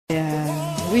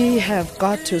We have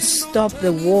got to stop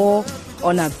the war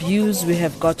on abuse. We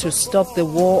have got to stop the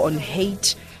war on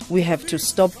hate. We have to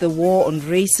stop the war on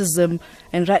racism.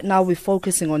 And right now we're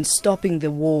focusing on stopping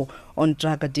the war on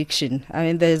drug addiction. I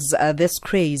mean, there's this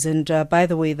craze. And by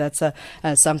the way, that's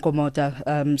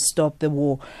Sankomota, Stop the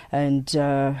War. And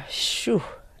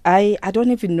I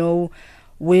don't even know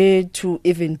where to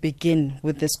even begin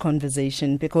with this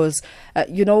conversation, because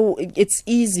it's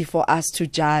easy for us to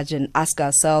judge and ask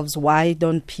ourselves, why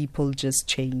don't people just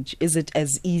change? Is it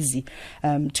as easy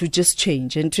to just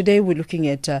change? And today we're looking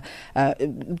at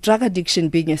drug addiction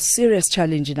being a serious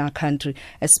challenge in our country,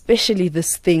 especially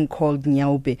this thing called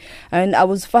nyaube. And I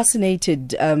was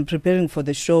fascinated preparing for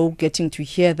the show, getting to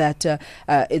hear that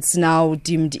it's now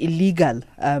deemed illegal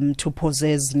to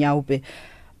possess nyaube.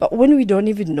 But when we don't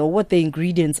even know what the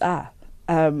ingredients are,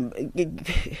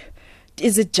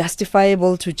 is it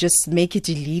justifiable to just make it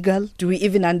illegal? Do we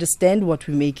even understand what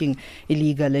we're making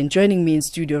illegal? And joining me in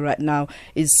studio right now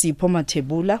is Sipho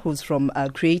Mathebula, who's from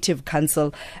Creative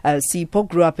Council. Sipho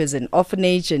grew up as an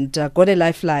orphanage and got a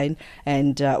lifeline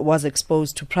and was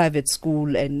exposed to private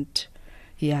school, and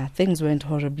things went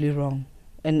horribly wrong.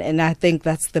 And I think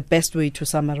that's the best way to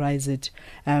summarize it.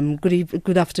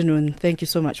 Good afternoon. Thank you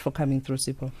so much for coming through,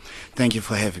 Sipho. Thank you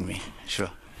for having me.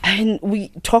 Sure. And we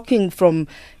talking from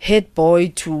head boy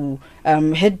to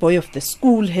head boy of the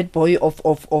school, head boy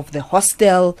of the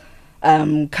hostel,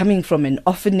 coming from an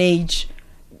orphanage.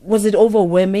 Was it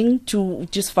overwhelming to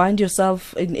just find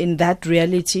yourself in that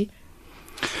reality?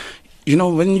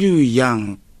 When you're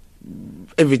young,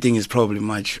 everything is probably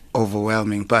much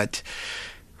overwhelming, but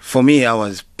for me, I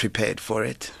was prepared for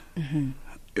it,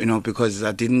 because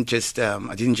I didn't just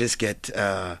get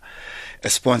a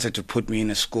sponsor to put me in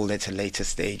a school at a later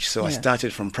stage. So I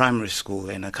started from primary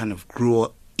school and I kind of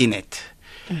grew in it.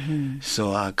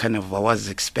 So I was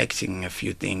expecting a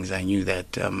few things. I knew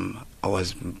that I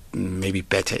was maybe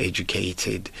better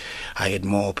educated. I had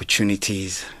more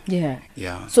opportunities. Yeah.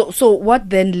 So what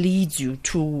then leads you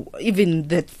to even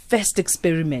that first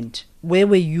experiment? Where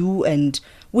were you and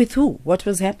with who? What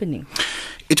was happening?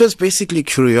 It was basically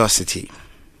curiosity.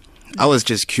 I was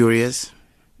just curious,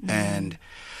 and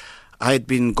I had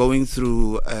been going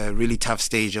through a really tough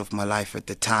stage of my life at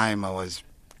the time. I was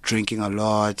drinking a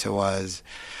lot. I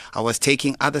was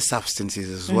taking other substances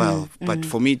as well. But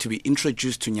for me to be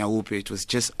introduced to nyaube, it was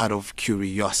just out of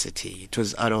curiosity. It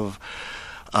was out of,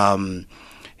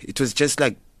 it was just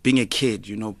like being a kid,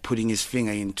 putting his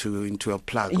finger into a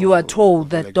plug. You are told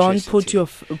that don't put your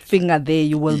finger there,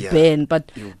 you will burn.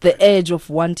 But the edge of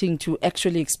wanting to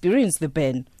actually experience the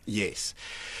burn. Yes.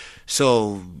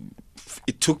 So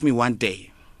it took me one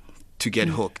day to get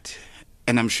hooked.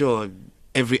 And I'm sure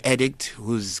every addict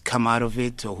who's come out of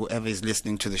it, or whoever is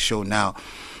listening to the show now,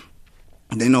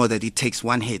 they know that it takes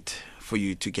one hit for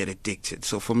you to get addicted.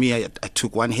 So for me, I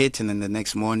took one hit, and then the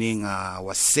next morning I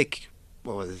was sick.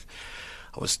 I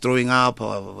was throwing up,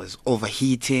 or I was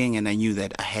overheating, and I knew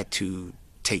that I had to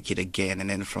take it again. And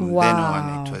then from then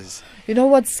on, it was... You know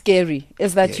what's scary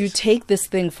is that you take this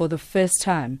thing for the first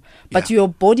time, but your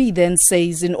body then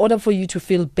says, in order for you to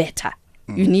feel better,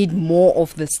 you need more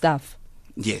of the stuff.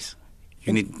 Yes.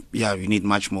 You need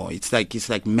much more. It's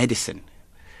like medicine.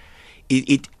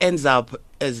 It ends up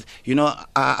as,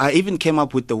 I even came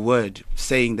up with the word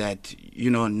saying that,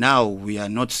 now we are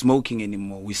not smoking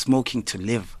anymore. We're smoking to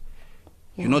live.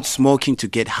 You're not smoking to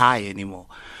get high anymore,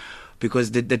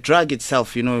 because the drug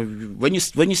itself, when you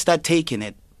start taking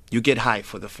it, you get high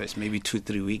for the first maybe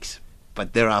 2-3 weeks,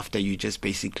 but thereafter you're just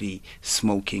basically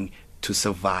smoking to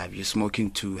survive. You're smoking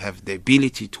to have the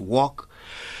ability to walk,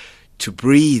 to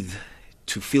breathe,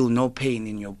 to feel no pain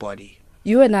in your body.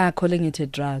 You and I are calling it a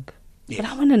drug, but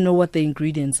I want to know what the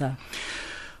ingredients are.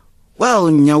 Well,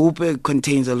 nyaube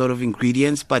contains a lot of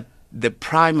ingredients, but the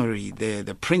primary,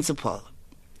 the principal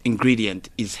ingredient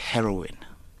is heroin.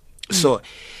 So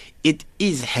it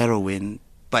is heroin,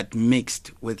 but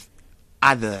mixed with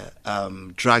other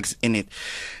drugs in it.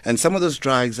 And some of those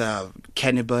drugs are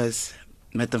cannabis,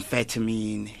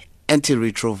 methamphetamine,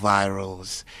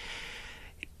 antiretrovirals.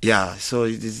 Yeah, so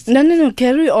it is... No,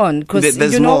 carry on. Because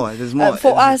there's more.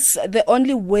 For us, the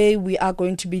only way we are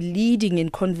going to be leading in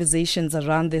conversations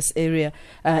around this area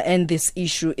and this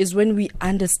issue is when we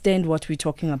understand what we're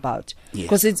talking about.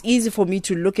 Because it's easy for me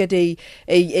to look at a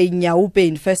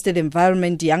nyaube-infested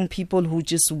environment, young people who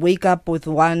just wake up with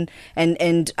one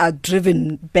and are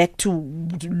driven back to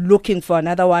looking for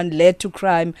another one, led to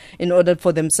crime in order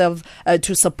for themselves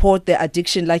to support their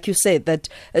addiction. Like you said, that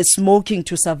smoking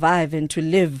to survive and to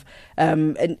live live,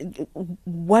 and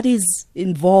what is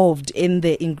involved in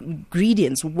the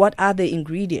ingredients? What are the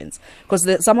ingredients?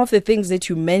 Because some of the things that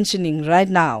you're mentioning right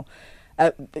now,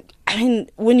 I mean,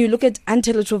 when you look at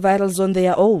antiretrovirals on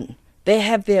their own, they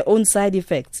have their own side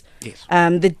effects. Yes.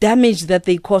 The damage that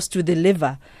they cause to the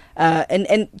liver,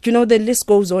 and you know, the list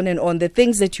goes on and on. The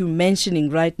things that you're mentioning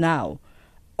right now,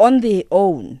 on their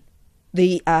own,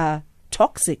 they are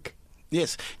toxic.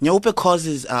 Yes, nyaupe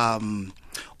causes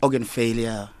organ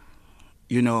failure.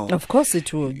 You know, Of course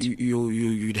it would.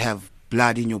 You'd have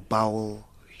blood in your bowel.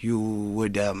 You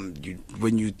would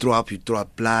when you throw up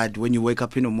blood. When you wake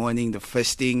up in the morning, the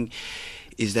first thing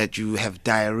is that you have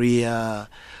diarrhea.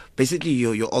 Basically,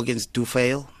 your organs do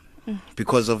fail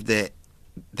because of the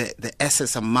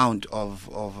excess amount of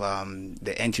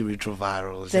the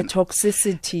antiretrovirals, The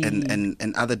toxicity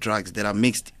and other drugs that are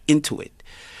mixed into it.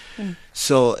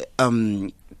 So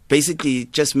basically,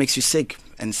 it just makes you sick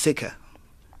and sicker.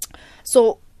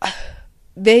 So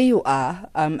there you are,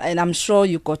 and I'm sure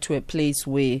you got to a place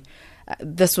where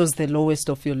this was the lowest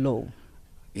of your low.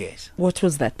 Yes. What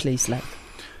was that place like?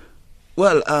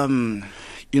 Well,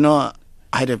 you know,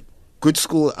 I had a good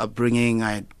school upbringing,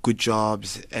 I had good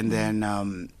jobs, and then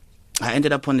I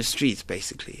ended up on the streets,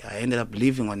 basically. I ended up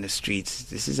living on the streets.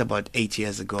 This is about 8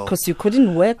 years ago. Because you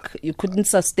couldn't work, you couldn't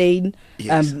sustain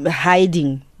Yes.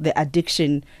 hiding the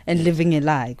addiction and living a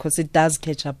lie, because it does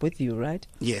catch up with you, right?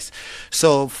 Yes.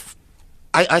 So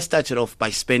I started off by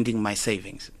spending my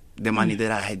savings, the money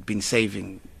that I had been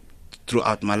saving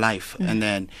throughout my life. And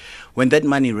then when that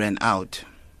money ran out,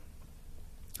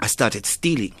 I started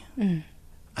stealing.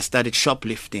 I started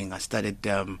shoplifting. I started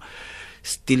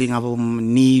stealing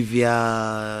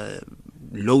Nivea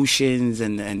lotions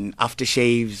and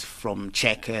aftershaves from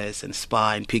Checkers and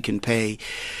Spa and Pick and Pay.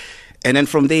 And then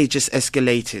from there, it just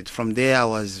escalated. From there, I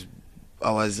was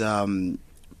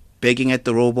begging at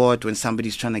the robot when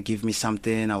somebody's trying to give me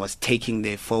something. I was taking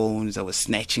their phones. I was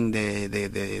snatching their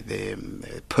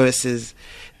purses,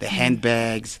 their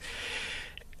handbags.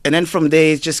 And then from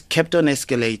there, it just kept on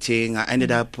escalating. I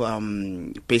ended up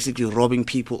basically robbing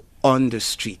people on the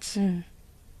streets.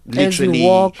 Literally as you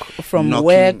walk from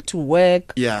work to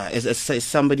work. Yeah, as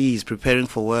somebody is preparing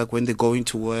for work, when they're going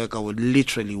to work, I would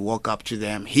literally walk up to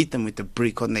them, hit them with a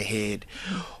brick on the head,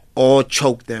 or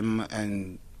choke them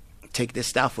and take their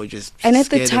stuff, or just And at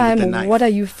the scare them with a time, knife. what are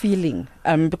you feeling?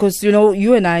 Because, you know,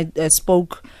 you and I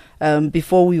spoke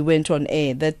before we went on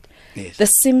air that Yes. there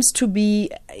seems to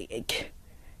be...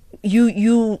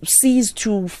 You cease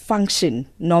to function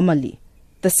normally.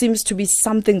 There seems to be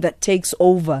something that takes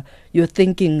over your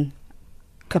thinking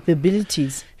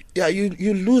capabilities. Yeah,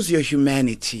 you lose your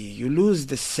humanity. You lose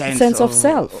the sense of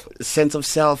self. Sense of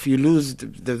self. You lose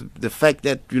the fact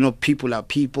that, you know, people are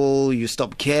people. You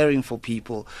stop caring for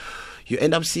people. You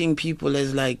end up seeing people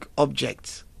as like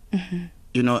objects.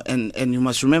 You know, and you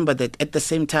must remember that at the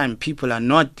same time, people are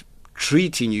not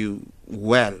treating you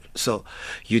well. So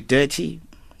you're dirty.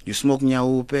 You smoke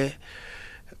nyaupe,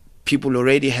 people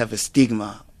already have a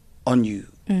stigma on you.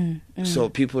 So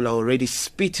people are already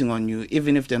spitting on you,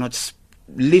 even if they're not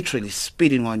literally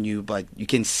spitting on you, but you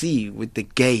can see with the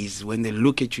gaze when they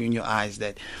look at you in your eyes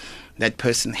that that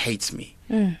person hates me.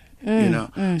 You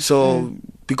know? So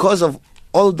because of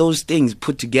all those things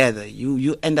put together,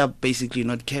 you end up basically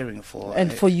not caring for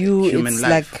And for you, human it's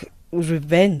life. like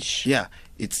revenge. Yeah,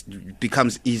 it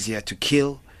becomes easier to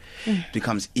kill,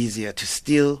 becomes easier to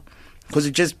steal, because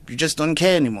you just don't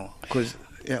care anymore. Because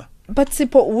But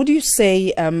Sipho, would you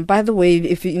say, by the way,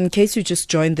 in case you just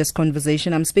joined this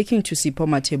conversation, I'm speaking to Sipho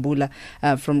Mathebula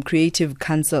from Creative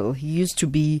Council. He used to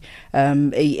be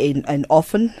an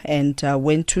orphan and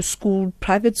went to school,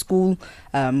 private school,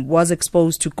 was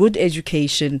exposed to good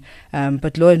education,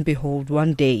 but lo and behold,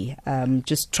 one day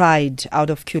just tried out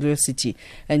of curiosity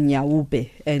and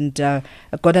nyaupe and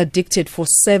got addicted for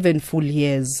 7 full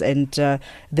years, and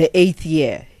the 8th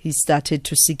year he started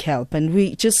to seek help. And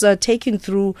we just taking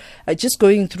through, just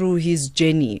going through his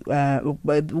journey.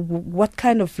 What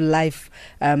kind of life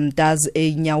does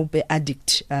a nyaupe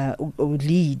addict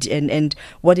lead, and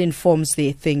what informs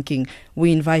their thinking?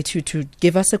 We invite you to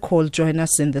give us a call, join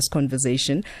us in this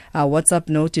conversation. Our WhatsApp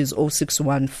note is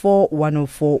 0614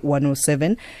 104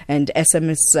 107, and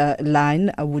SMS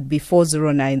line would be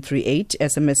 40938.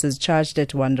 SMS is charged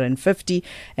at 150,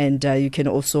 and you can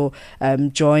also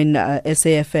join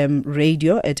SAFM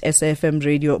Radio at SAFM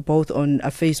Radio, both on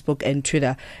Facebook and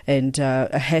Twitter, and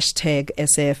hashtag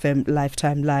SAFM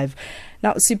Lifetime Live.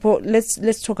 Now, Sipho,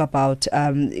 let's talk about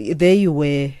there you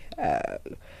were.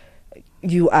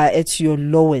 You are at your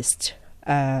lowest,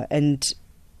 and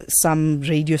some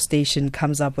radio station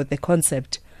comes up with the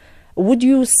concept Would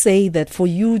you say that for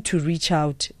you to reach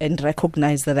out and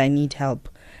recognize that I need help,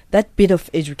 that bit of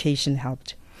education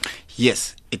helped?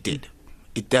 Yes, it did.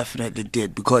 It definitely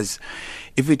did, because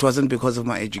if it wasn't because of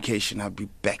my education, I'd be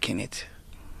back in it,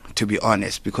 to be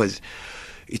honest, because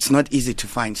it's not easy to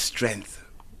find strength,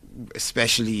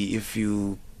 especially if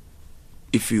you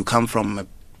come from a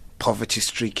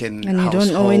poverty-stricken And you household.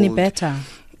 don't know any better.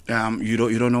 You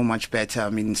don't know much better. I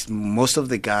mean, most of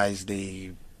the guys,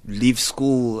 they leave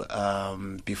school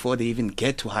before they even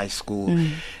get to high school,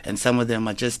 and some of them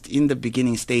are just in the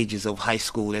beginning stages of high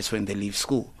school. That's when they leave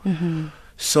school.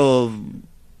 So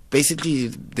basically,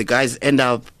 the guys end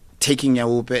up taking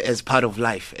Nyaope as part of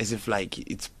life, as if like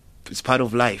it's part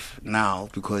of life now,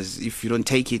 because if you don't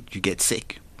take it, you get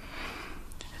sick.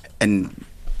 And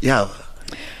yeah.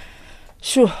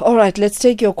 Sure. All right. Let's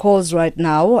take your calls right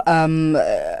now. I'm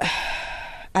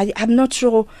not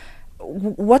sure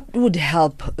what would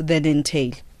help then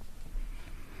entail.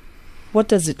 What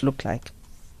does it look like?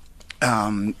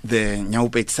 The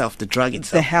Nyaope itself, the drug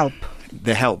itself.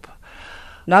 The help.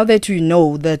 Now that you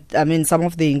know that, I mean, some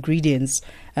of the ingredients,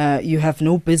 you have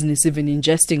no business even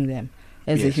ingesting them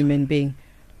as a human being.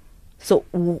 So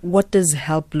what does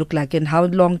help look like, and how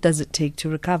long does it take to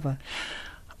recover?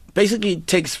 Basically, it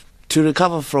takes, to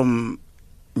recover from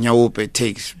Nyaope, it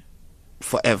takes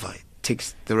forever. It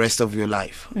takes the rest of your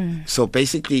life. So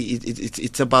basically,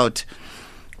 it's about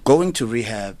going to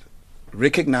rehab,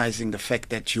 recognizing the fact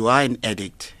that you are an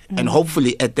addict, and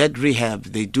hopefully at that rehab,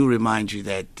 they do remind you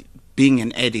that being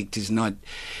an addict is not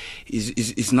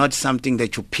something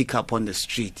that you pick up on the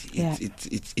street.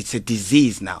 It's a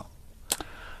disease now.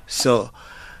 So,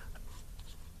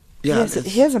 yeah.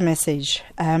 Here's a message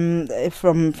from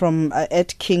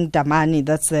at King Damani.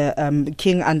 That's the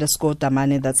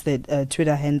King_Damani. That's the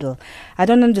Twitter handle. I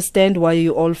don't understand why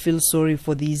you all feel sorry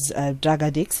for these drug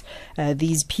addicts.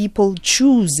 These people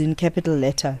choose, in capital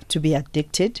letter, to be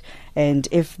addicted. And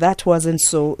if that wasn't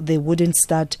so, they wouldn't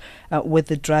start with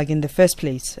the drug in the first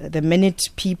place. The minute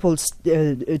people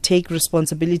take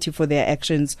responsibility for their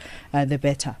actions, the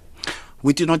better.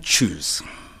 We do not choose.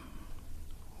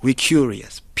 We're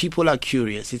curious. People are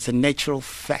curious. It's a natural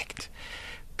fact.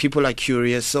 People are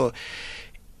curious. So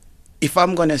if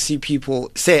I'm going to see people,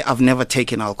 say I've never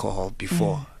taken alcohol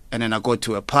before, and then I go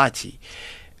to a party,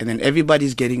 and then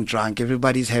everybody's getting drunk,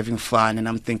 everybody's having fun, and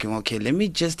I'm thinking, okay, let me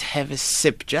just have a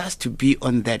sip just to be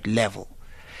on that level.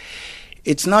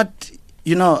 It's not,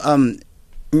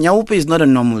 Nyaope is not a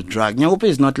normal drug. Nyaope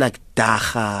is not like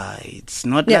dacha. It's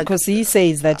not like... because he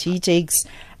says that he takes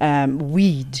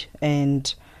weed,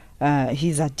 and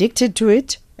he's addicted to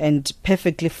it and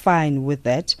perfectly fine with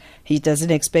that. He doesn't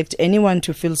expect anyone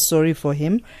to feel sorry for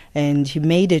him, and he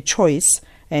made a choice,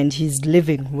 and he's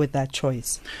living with that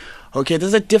choice. Okay,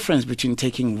 there's a difference between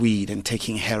taking weed and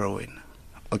taking heroin.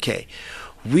 Okay,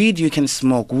 weed you can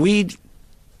smoke. Weed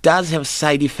does have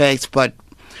side effects, but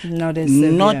not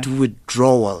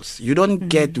withdrawals. You don't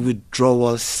get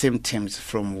withdrawal symptoms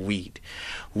from weed.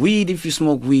 Weed, if you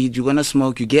smoke weed, you're going to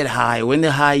smoke, you get high. When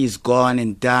the high is gone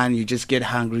and done, you just get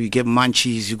hungry, you get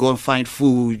munchies, you go and find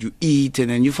food, you eat, and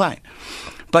then you're fine.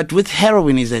 But with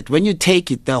heroin is that when you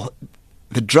take it, the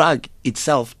drug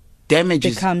itself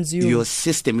damages your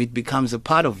system. It becomes a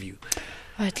part of you.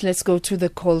 All right, let's go to the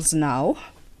calls now.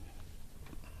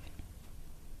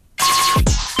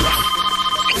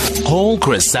 Call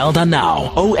Griselda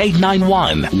now,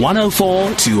 0891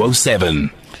 104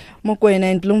 207.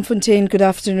 Mokoena in Bloemfontein, good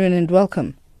afternoon and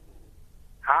welcome.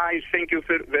 Hi, thank you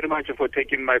very much for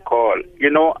taking my call.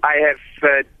 I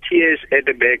have tears at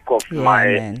the back of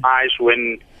my eyes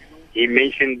when he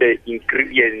mentioned the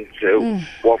ingredients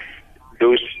of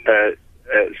those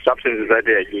substances that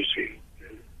they are using.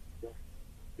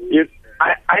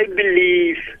 I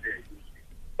believe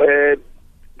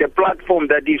the platform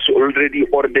that is already,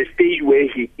 or the stage where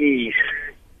he is,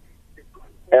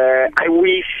 I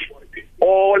wish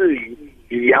all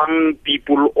young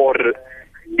people or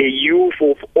the youth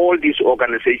of all these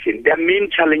organizations, their main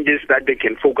challenges that they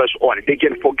can focus on. They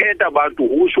can forget about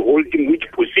who's holding which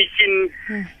position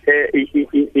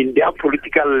in their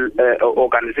political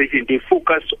organization. They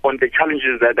focus on the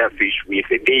challenges that they're faced with.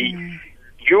 They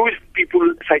use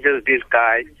people such as this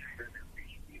guy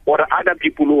or other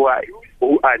people who are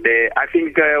there. I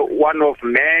think one of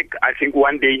Meg, I think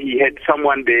one day he had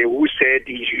someone there who said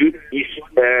he's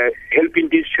helping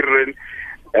these children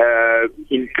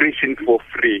in prison for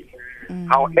free.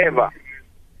 However,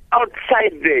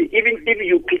 outside there, even if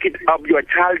you pick it up, your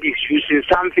child is using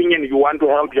something and you want to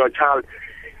help your child,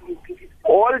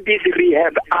 all these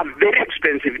rehab are very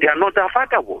expensive. They are not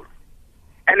affordable.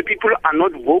 And people are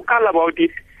not vocal about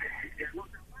it.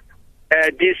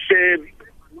 these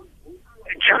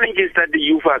challenges that the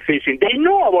youth are facing. They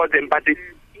know about them, but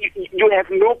you have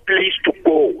no place to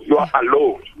go. You are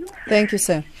alone. Thank you,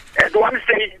 sir. At one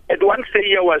stage,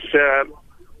 I was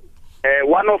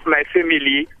one of my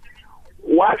family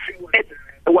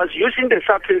was using the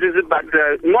substances, but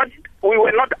we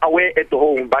were not aware at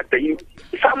home. But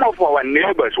some of our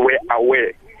neighbors were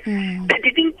aware. They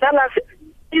didn't tell us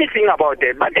anything about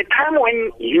that. But the time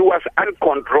when he was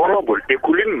uncontrollable, they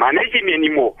couldn't manage him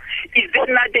anymore. Is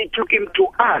then that they took him to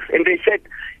us and they said,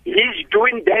 he's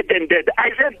doing that and that.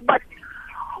 I said, but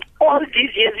all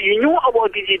these years you knew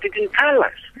about this, you didn't tell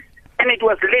us. And it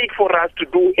was late for us to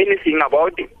do anything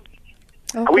about it.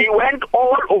 Okay. We went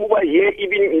all over here,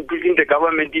 even including the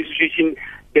government institution.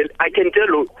 I can tell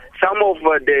you, some of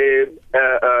the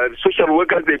social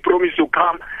workers, they promised to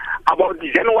come about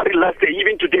January last year.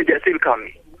 Even today, they're still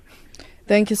coming.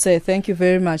 Thank you, sir. Thank you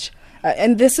very much.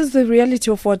 And this is the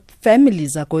reality of what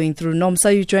families are going through.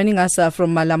 Nomsa, you're joining us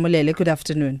from Malamulele. Good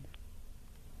afternoon.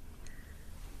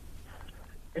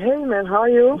 Hey, man. How are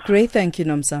you? Great. Thank you,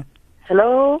 Nomsa.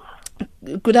 Hello.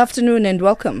 Good afternoon and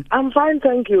welcome. I'm fine,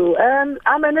 thank you. I'm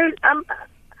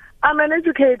an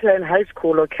educator in high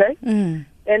school, okay?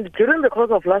 And during the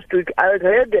course of last week, I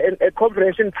read a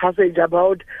comprehension passage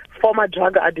about former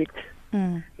drug addicts.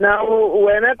 Now,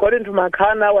 when I got into my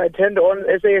car, now I turned on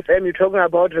SAFM, you're talking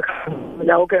about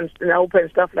and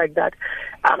stuff like that.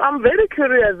 I'm very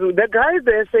curious. The guy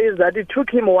there says that it took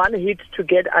him one hit to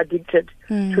get addicted,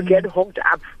 to get hooked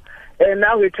up. And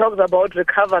now he talks about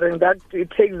recovering, that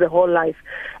it takes the whole life.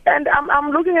 And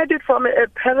I'm looking at it from a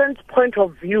parent's point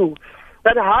of view,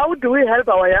 that how do we help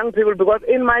our young people? Because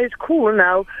in my school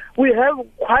now, we have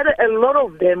quite a lot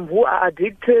of them who are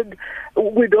addicted.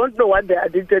 We don't know what they're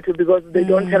addicted to because they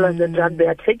don't tell us the drug they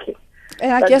are taking.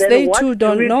 And I guess they too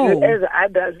don't know. As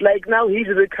adults, like now he's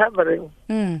recovering.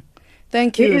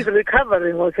 Thank you. He is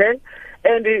recovering, okay?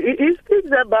 And he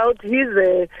speaks about his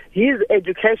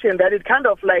education, that it kind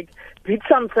of like beat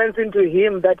some sense into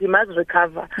him that he must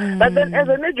recover. But then as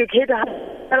an educator,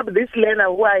 I help this learner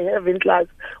who I have in class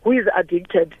who is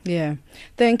addicted. Yeah.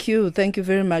 Thank you. Thank you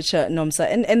very much, Nomsa.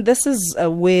 And this is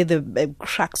where the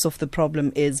crux of the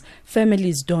problem is.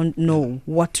 Families don't know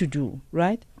what to do,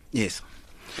 right? Yes,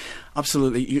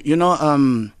 absolutely. You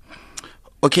know,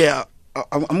 okay,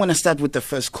 I'm going to start with the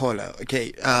first caller,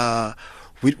 okay?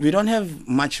 We don't have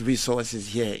much resources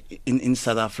here in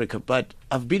South Africa, but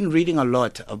I've been reading a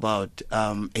lot about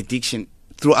addiction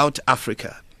throughout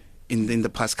Africa in the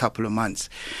past couple of months.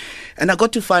 And I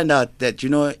got to find out that, you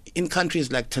know, in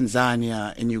countries like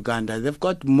Tanzania and Uganda, they've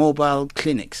got mobile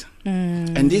clinics.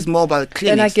 And these mobile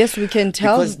clinics... And I guess we can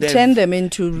turn them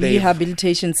into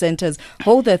rehabilitation centers.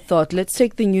 Hold that thought. Let's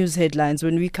take the news headlines.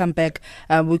 When we come back,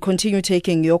 we'll continue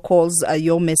taking your calls,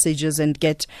 your messages, and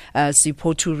get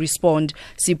Sipho to respond.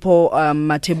 Sipho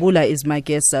Mathebula is my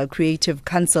guest, Creative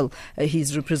Council.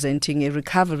 He's representing a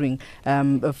recovering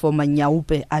former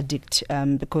Nyaupe addict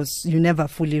because you never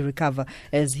fully recover,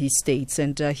 as he states.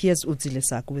 And here's Utsile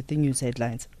Saku with the news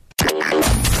headlines.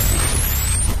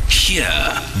 Here,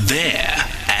 there,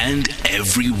 and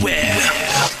everywhere.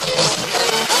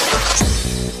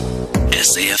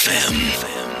 SAFM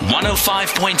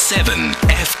 105.7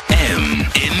 FM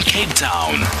in Cape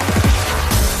Town.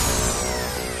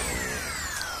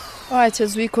 All right,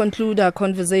 as we conclude our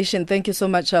conversation, thank you so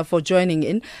much for joining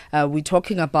in. We're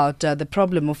talking about the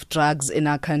problem of drugs in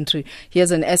our country.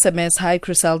 Here's an SMS. Hi,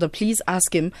 Criselda. Please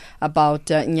ask him about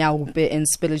Nyaupe and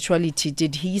spirituality.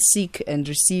 Did he seek and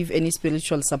receive any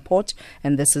spiritual support?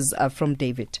 And this is from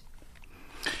David.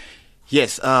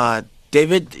 Yes,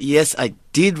 David, yes, I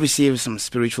did receive some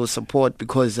spiritual support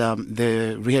because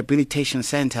the rehabilitation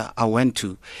center I went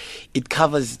to, it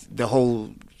covers the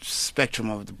whole spectrum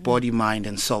of the body, mind,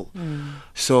 and soul.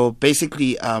 So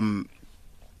basically, I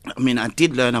mean, I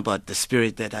did learn about the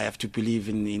spirit that I have to believe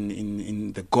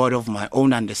in the God of my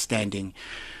own understanding,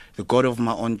 the God of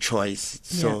my own choice.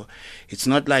 So it's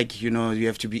not like, you know, you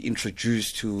have to be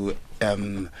introduced to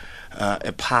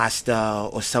a pastor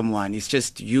or someone. It's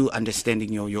just you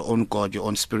understanding your own God, your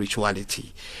own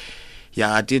spirituality.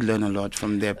 Yeah, I did learn a lot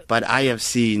from there. But I have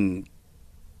seen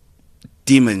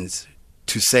demons,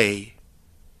 to say,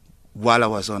 while I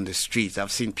was on the streets.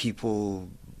 I've seen people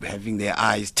having their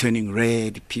eyes turning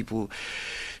red, people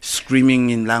screaming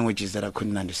in languages that I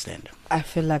couldn't understand. I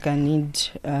feel like I need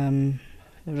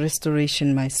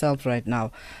restoration myself right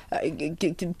now.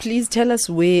 Please tell us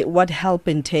what help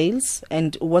entails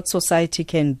and what society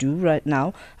can do right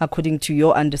now according to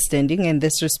your understanding, and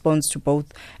this responds to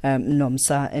both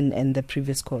Nomsa and the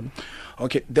previous call.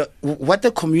 Okay, what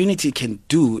the community can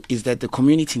do is that the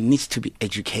community needs to be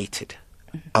educated.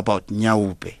 about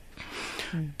Nyaupe.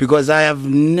 Because I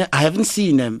haven't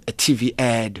seen a TV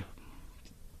ad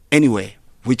anywhere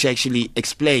which actually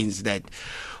explains that,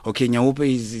 okay, Nyaupe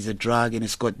is a drug and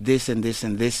it's got this and this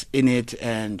and this in it,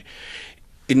 and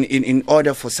in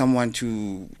order for someone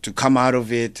to come out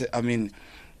of it, I mean,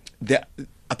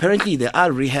 apparently there are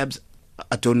rehabs.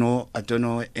 I don't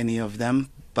know any of them,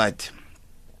 but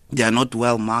they are not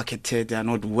well marketed. They are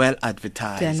not well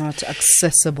advertised. They are not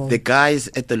accessible. The guys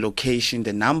at the location,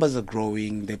 the numbers are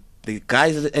growing. The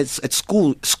guys at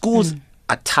schools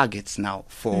are targets now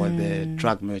for the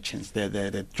drug merchants,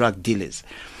 the drug dealers.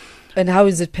 And how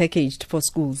is it packaged for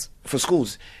schools? For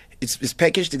schools, it's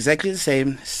packaged exactly the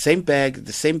same bag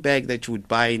that you would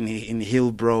buy in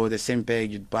Hillbrow, the same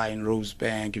bag you'd buy in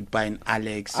Rosebank, you'd buy in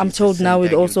Alex. I'm told now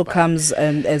it also comes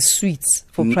as sweets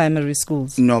for primary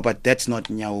schools. No, but that's not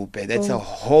Nyaupe. That's a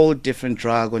whole different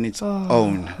drug on its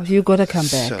own. You gotta come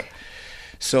back.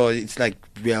 So it's like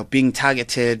we are being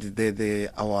targeted.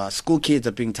 Our school kids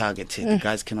are being targeted. The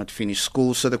guys cannot finish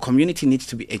school. So the community needs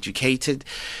to be educated.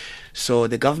 So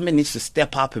the government needs to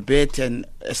step up a bit, and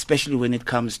especially when it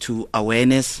comes to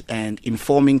awareness and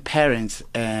informing parents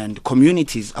and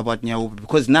communities about Nyaupe.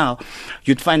 Because now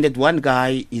you'd find that one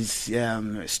guy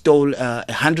stole a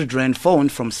 100 Rand phone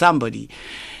from somebody,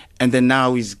 and then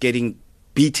now he's getting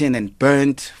beaten and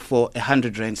burnt for a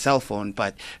 100 Rand cell phone.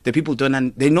 But the people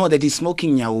they know that he's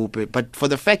smoking Nyaupe, but for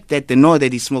the fact that they know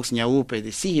that he smokes Nyaupe,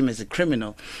 they see him as a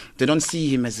criminal. They don't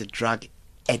see him as a drug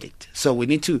addict. So we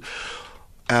need to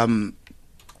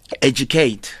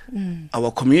educate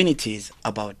our communities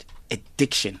about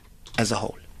addiction as a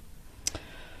whole.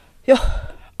 Yeah.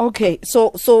 Okay,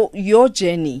 so your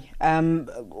journey,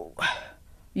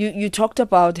 you talked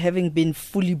about having been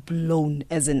fully blown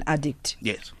as an addict.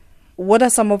 Yes. What are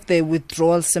some of the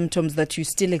withdrawal symptoms that you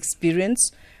still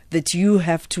experience that you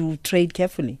have to trade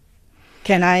carefully?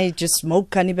 Can I just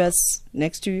smoke cannabis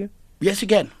next to you? Yes, you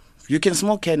can. You can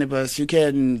smoke cannabis,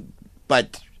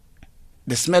 but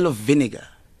the smell of vinegar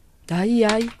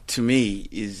to me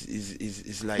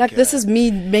is like this is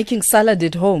me making salad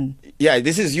at home. Yeah,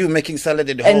 this is you making salad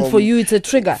at home. And for you it's a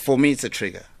trigger. For me it's a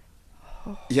trigger.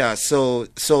 Yeah, so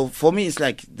for me it's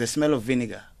like the smell of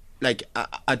vinegar. Like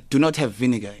I do not have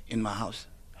vinegar in my house.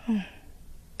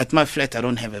 At my flat I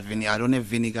don't have vinegar. I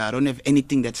don't have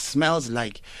anything that smells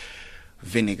like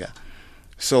vinegar.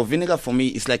 So vinegar for me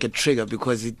is like a trigger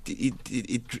because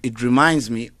it reminds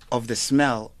me of the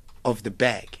smell of the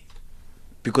bag,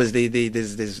 because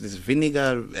there's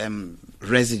vinegar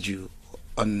residue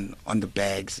on the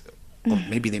bags, or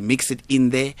maybe they mix it in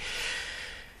there.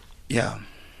 Yeah.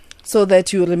 So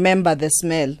that you remember the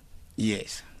smell.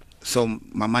 Yes. So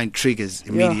my mind triggers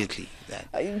immediately.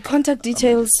 That contact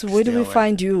details. Where do we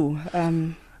find you?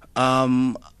 I'm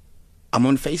on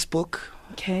Facebook.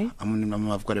 Okay.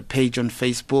 I've got a page on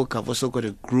Facebook. I've also got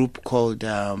a group called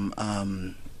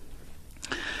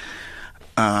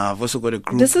I've also got a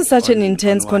group. This is such an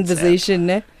intense conversation,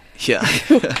 eh? Yeah.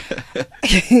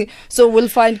 So we'll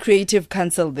find Creative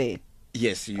Council there.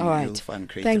 Yes, All right. you'll find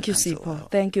Creative Thank you, Council.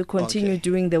 Sipho. Thank you. Continue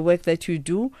doing the work that you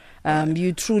do.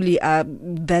 You truly are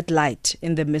that light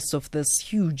in the midst of this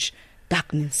huge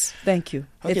darkness. Thank you.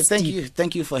 Okay,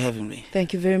 thank you for having me.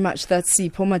 Thank you very much. That's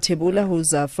Sipho Mathebula,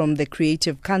 who's from the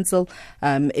Creative Council,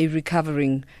 a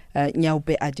recovering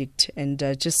Nyaupe addict, and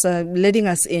just letting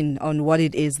us in on what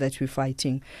it is that we're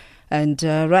fighting. And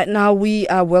right now we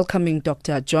are welcoming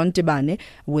Dr. John Tebane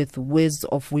with Words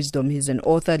of Wisdom. He's an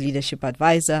author, leadership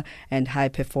advisor, and high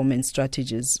performance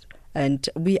strategist. And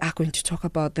we are going to talk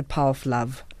about the power of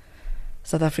love.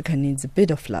 South Africa needs a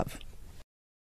bit of love.